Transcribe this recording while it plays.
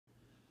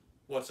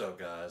What's up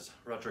guys,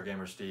 Retro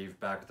Gamer Steve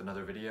back with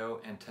another video,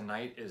 and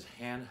tonight is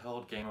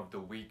Handheld Game of the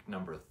Week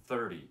number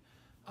 30.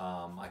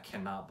 I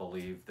cannot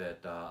believe that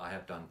I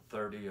have done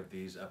 30 of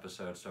these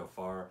episodes so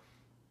far.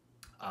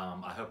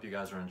 I hope you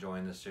guys are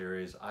enjoying this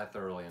series. I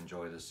thoroughly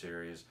enjoy this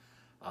series.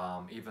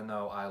 Even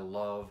though I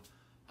love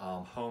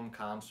home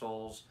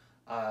consoles,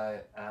 I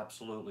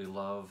absolutely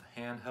love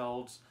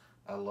handhelds.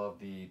 I love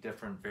the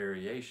different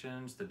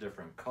variations, the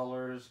different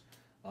colors.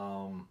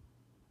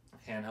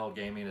 Handheld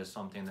gaming is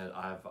something that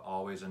I've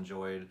always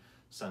enjoyed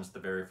since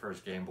the very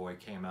first Game Boy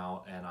came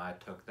out, and I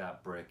took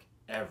that brick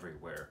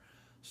everywhere.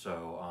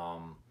 So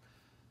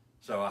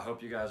I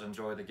hope you guys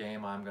enjoy the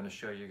game I'm going to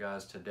show you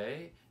guys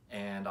today,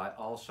 and I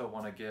also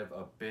want to give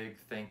a big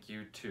thank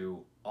you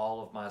to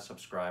all of my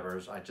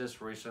subscribers. I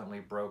just recently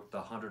broke the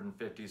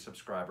 150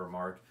 subscriber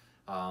mark.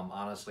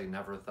 Honestly,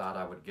 never thought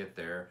I would get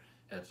there.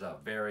 It's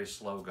very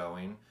slow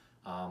going.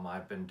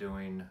 I've been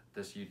doing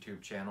this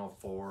YouTube channel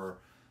for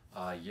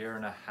a year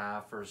and a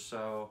half or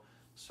so.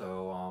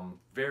 So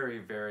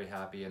very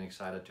happy and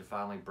excited to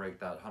finally break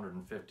that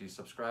 150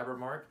 subscriber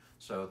mark.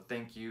 So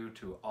thank you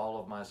to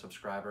all of my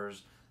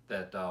subscribers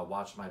that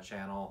watch my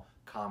channel,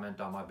 comment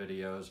on my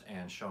videos,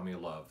 and show me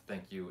love.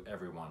 Thank you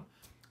everyone.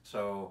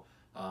 So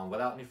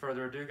without any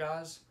further ado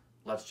guys,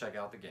 let's check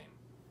out the game.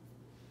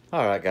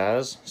 Alright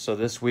guys, so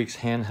this week's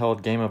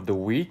handheld game of the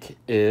week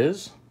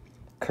is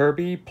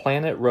Kirby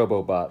Planet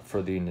Robobot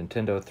for the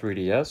Nintendo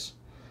 3DS.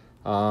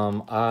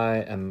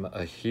 I am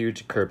a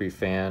huge Kirby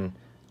fan.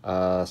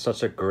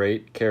 Such a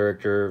great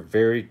character,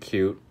 very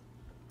cute.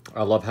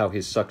 I love how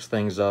he sucks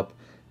things up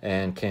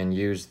and can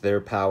use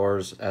their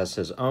powers as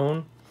his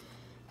own.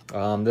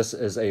 This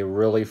is a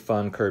really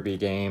fun Kirby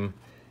game,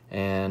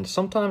 and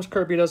sometimes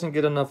Kirby doesn't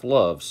get enough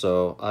love,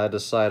 so I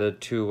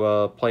decided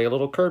to play a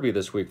little Kirby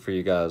this week for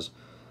you guys.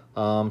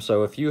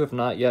 So if you have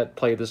not yet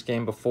played this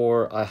game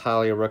before, I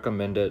highly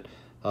recommend it.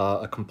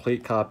 A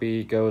complete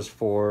copy goes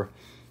for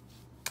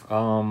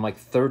like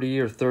 $30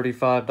 or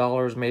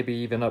 $35, maybe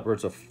even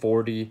upwards of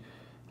 $40.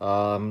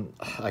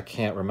 I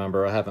can't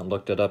remember. I haven't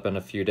looked it up in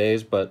a few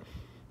days, but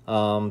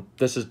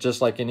this is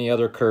just like any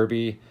other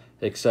Kirby,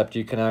 except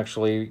you can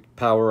actually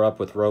power up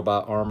with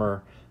robot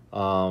armor.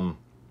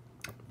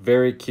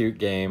 Very cute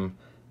game,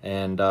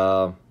 and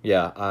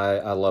yeah,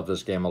 I love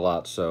this game a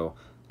lot. So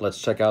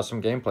let's check out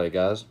some gameplay,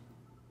 guys.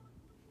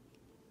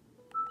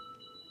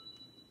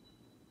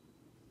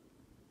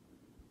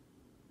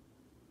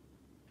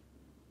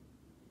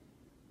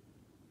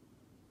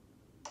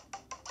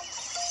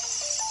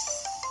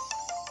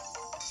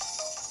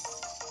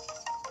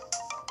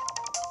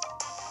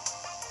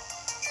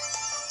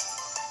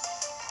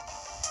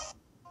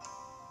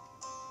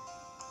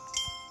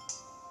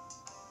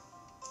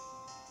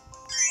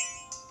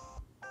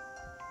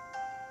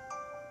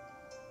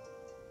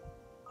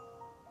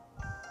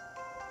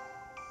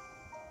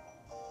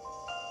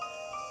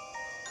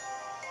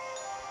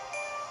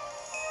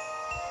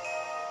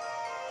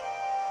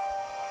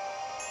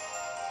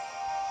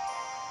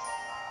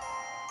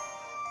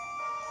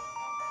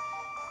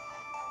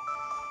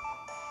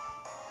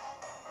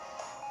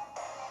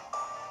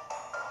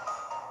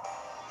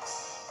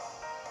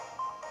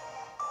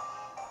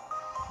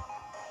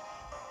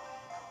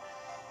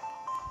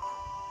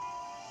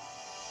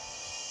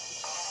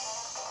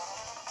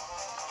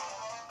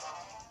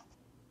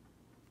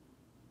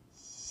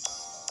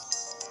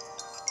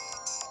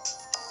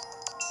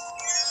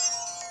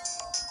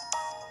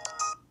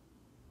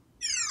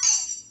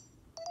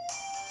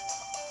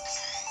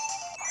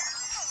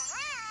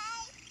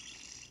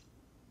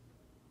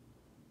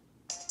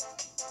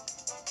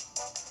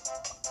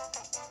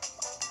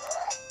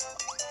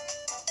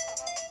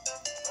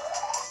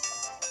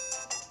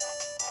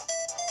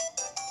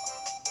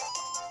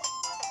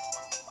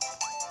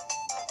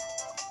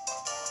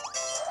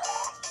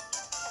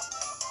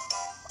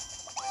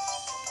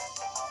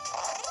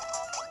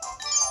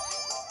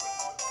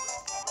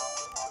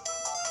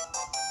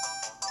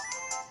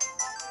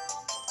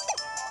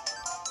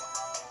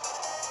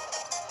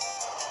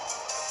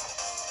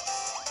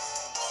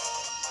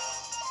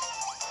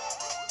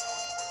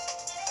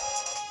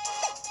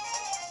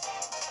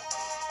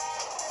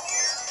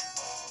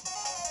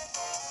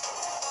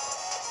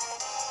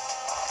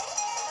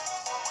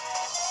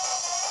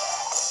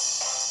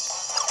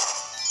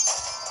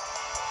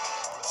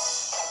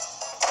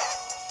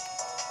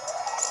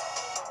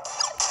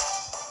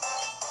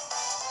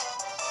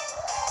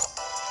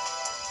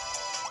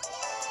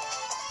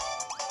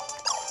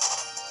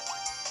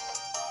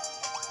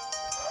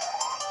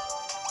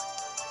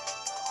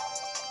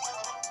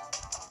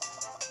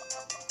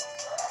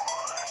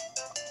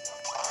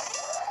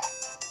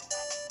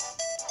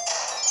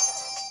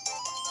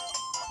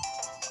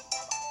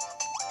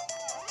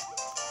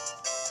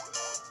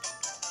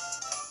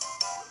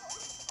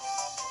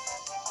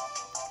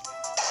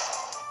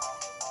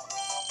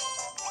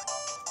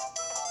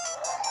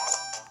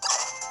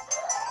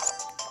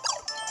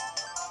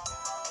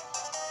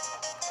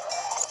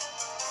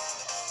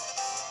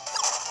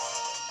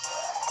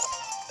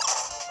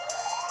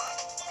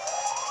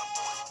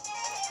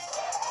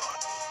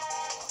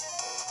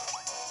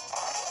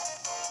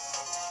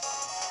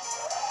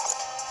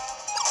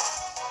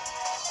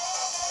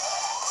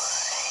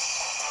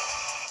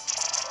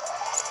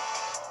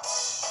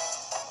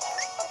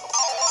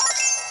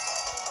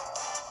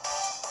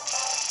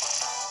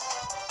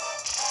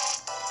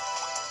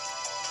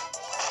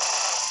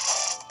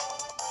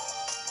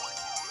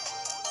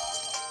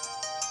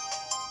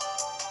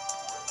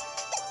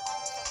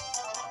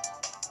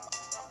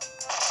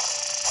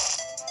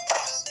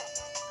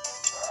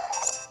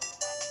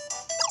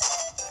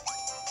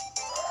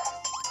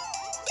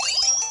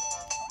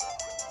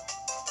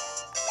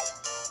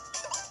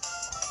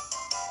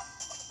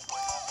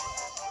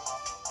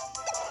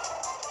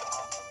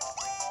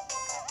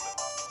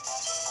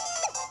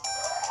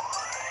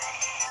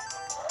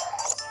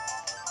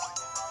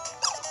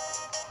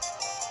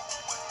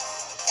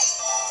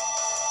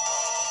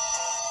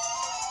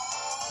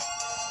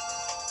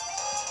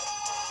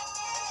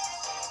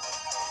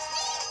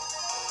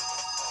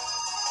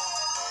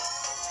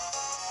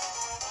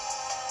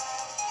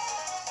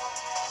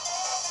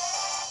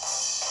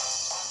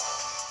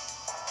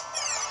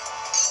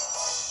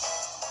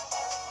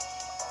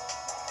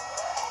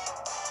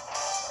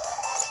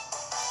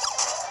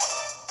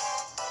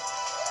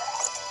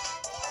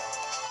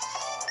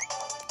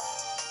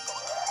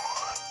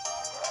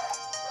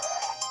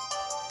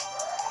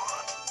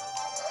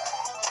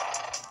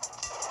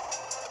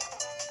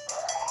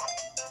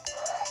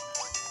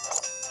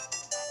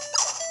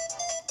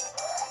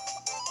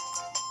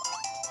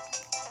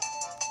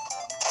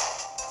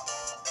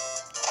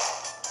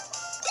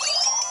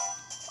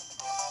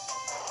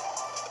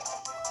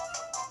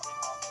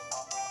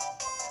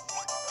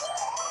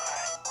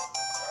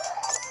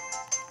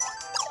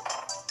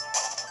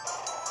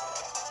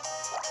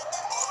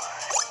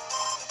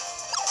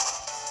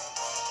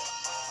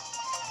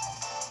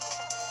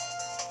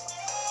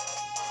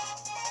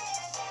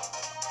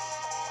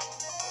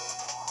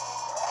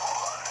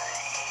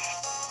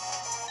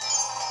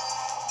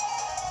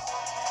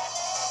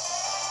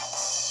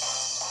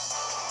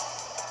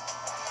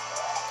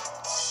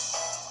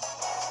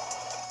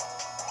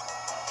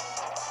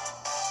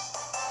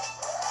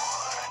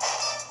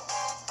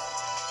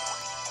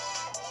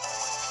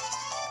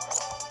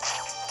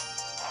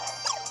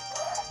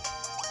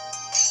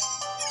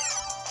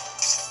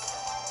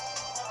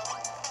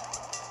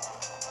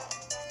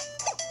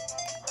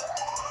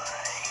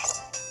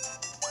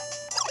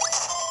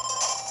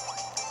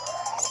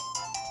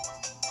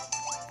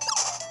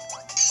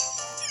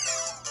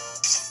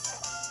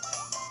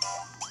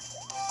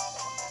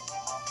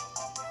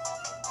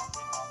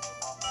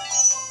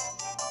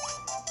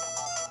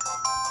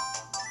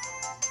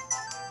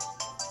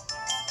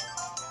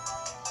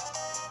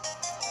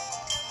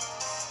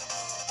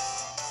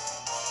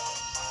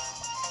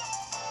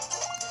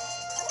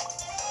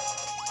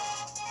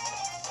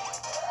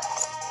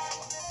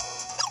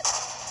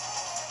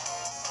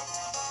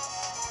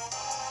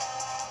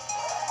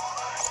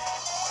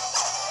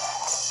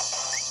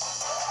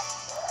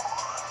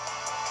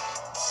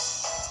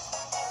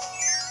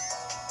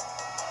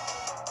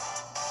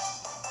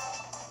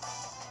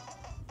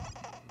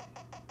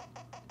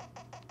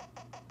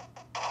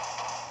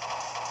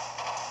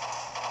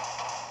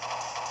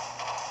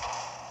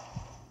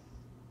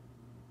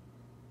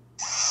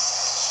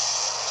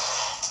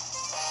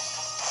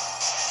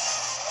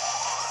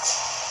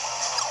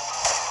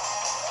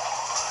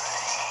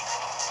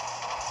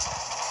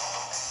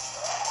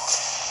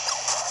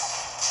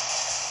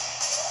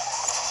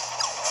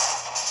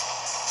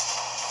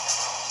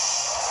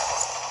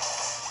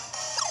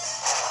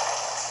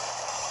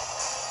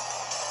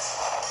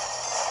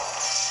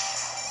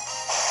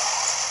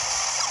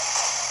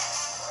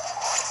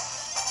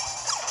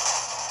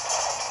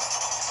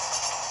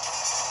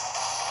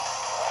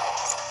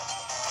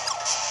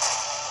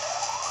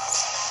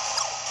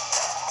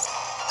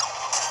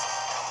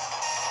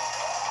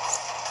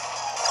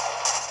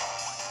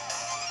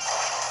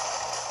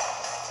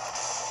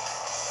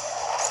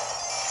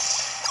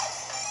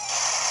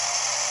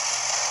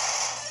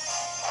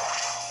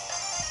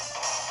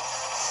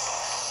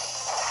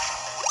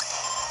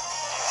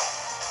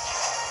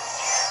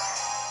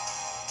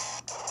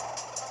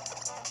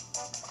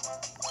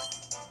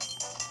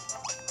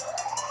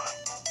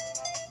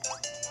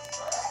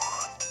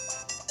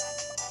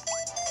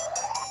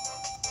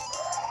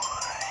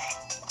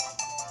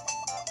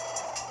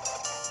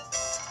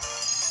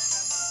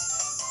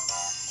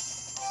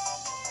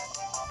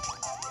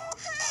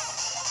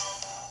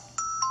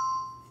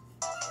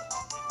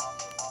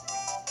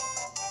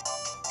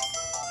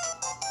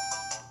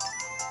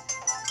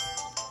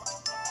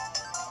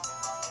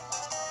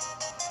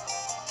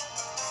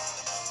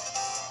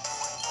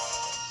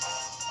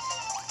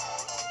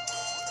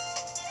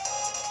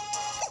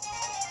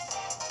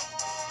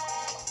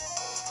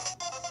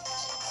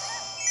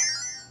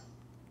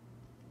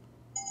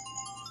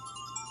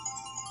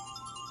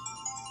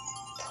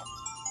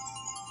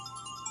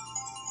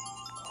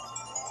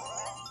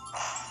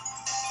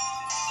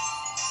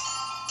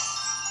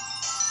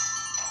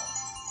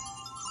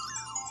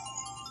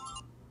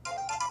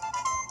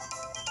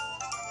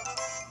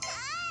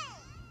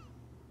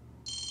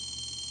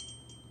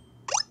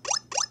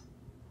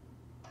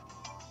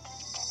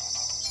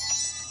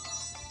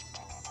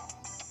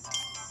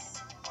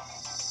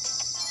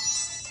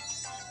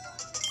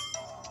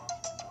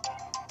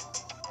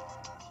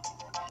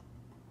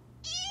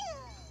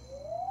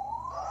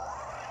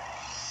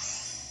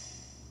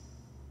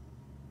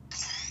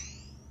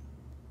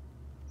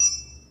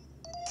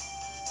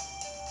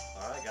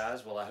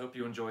 guys. Well, I hope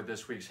you enjoyed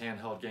this week's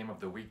Handheld Game of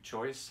the Week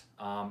choice.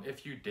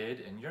 If you did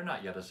and you're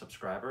not yet a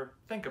subscriber,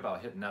 think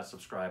about hitting that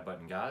subscribe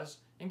button, guys,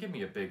 and give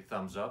me a big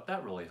thumbs up.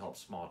 That really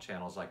helps small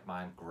channels like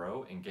mine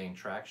grow and gain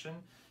traction.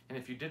 And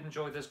if you did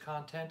enjoy this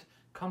content,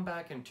 come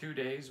back in 2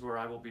 days where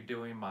I will be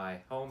doing my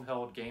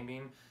Handheld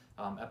Gaming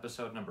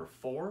episode number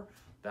 4.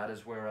 That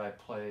is where I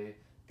play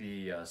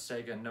the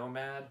Sega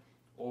Nomad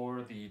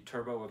or the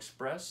Turbo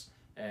Express,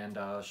 and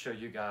show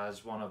you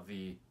guys one of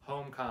the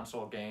home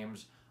console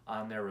games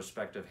on their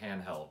respective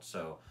handheld.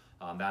 So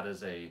that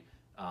is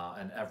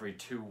an every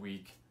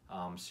 2-week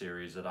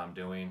series that I'm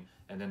doing.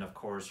 And then of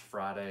course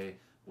Friday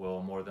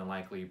will more than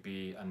likely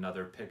be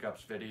another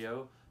pickups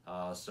video.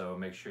 So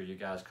make sure you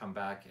guys come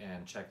back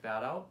and check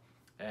that out.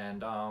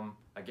 And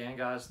again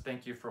guys,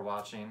 thank you for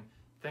watching.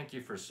 Thank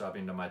you for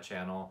subbing to my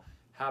channel.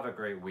 Have a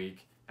great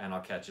week, and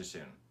I'll catch you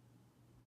soon.